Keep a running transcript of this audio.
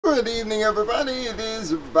Good evening, everybody. It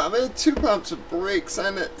is Bobby Two Pops of Breaks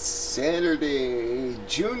on Saturday,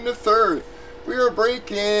 June the 3rd. We are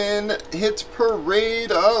breaking Hit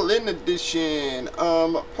Parade All-In Edition.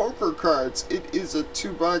 Poker cards. It is a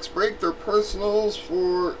 2-box break. They're personals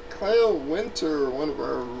for Kyle Winter, one of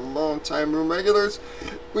our long-time room regulars.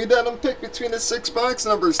 We let him pick between the 6 box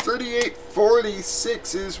numbers.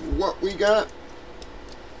 3846 is what we got.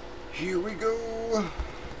 Here we go.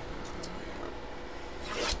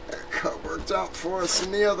 That worked out for us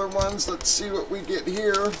and the other ones. Let's see what we get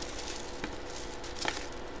here.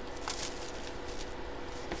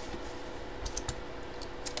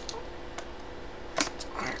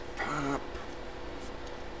 Alright, pop.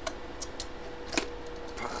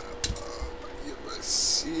 Pop up. U.S.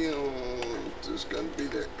 seal. There's going to be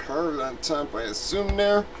that card on top, I assume,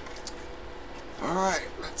 there. Alright,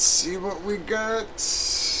 let's see what we got.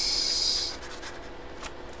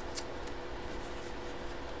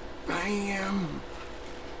 Bam.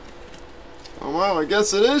 Oh wow, I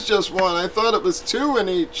guess it is just one. I thought it was 2 in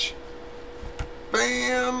each.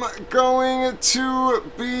 Bam. Going to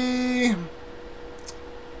be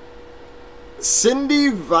Cindy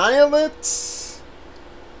Violet.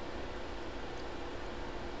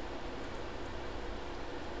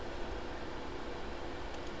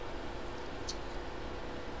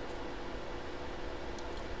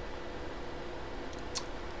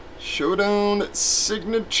 Showdown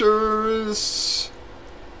signatures.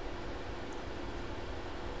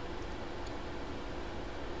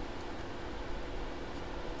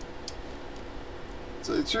 To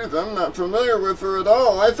tell you the truth, I'm not familiar with her at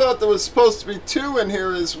all. I thought there was supposed to be 2 in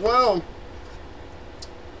here as well.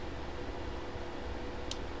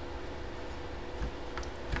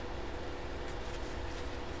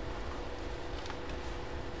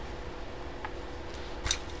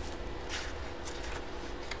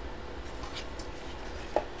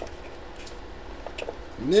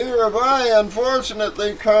 Neither have I,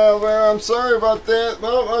 unfortunately, Kyle there. I'm sorry about that.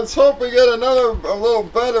 Well, let's hope we get a little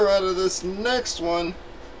better out of this next one.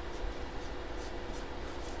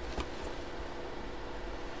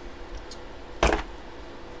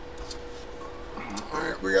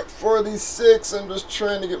 Alright, we got 46. I'm just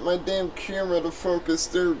trying to get my damn camera to focus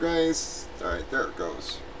there, guys. Alright, there it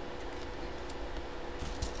goes.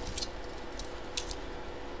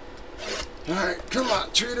 Alright, come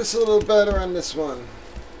on. Treat us a little better on this one.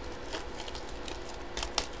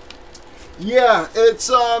 Yeah, it's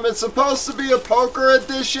supposed to be a poker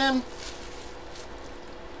edition.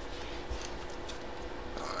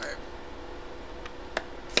 Alright.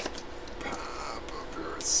 Pop up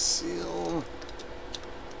your seal.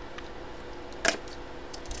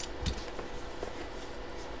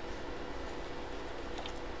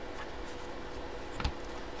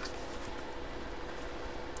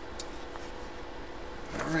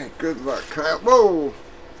 Alright, good luck, Kyle. Whoa!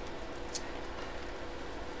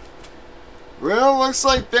 Well, looks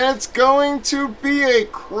like that's going to be a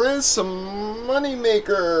Chris Moneymaker.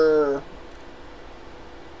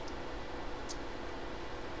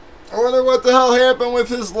 I wonder what the hell happened with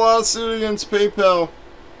his lawsuit against PayPal.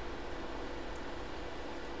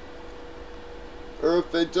 Or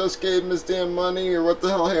if they just gave him his damn money, or what the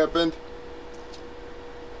hell happened.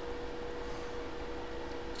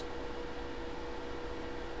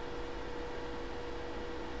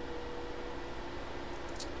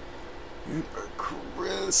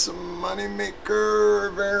 Chris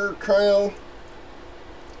Moneymaker there, Kyle.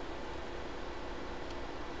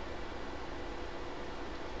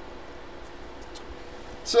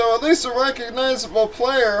 So at least a recognizable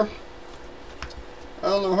player. I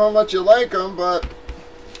don't know how much you like him, but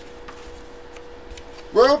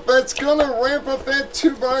well, that's gonna ramp up that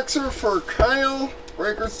 2-boxer for Kyle.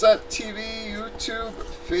 Breakers.tv, YouTube,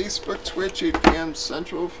 Facebook, Twitch, 8 p.m.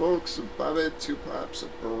 Central, folks. Bobby Two Pops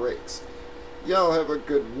of Breaks. Y'all have a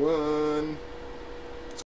good one.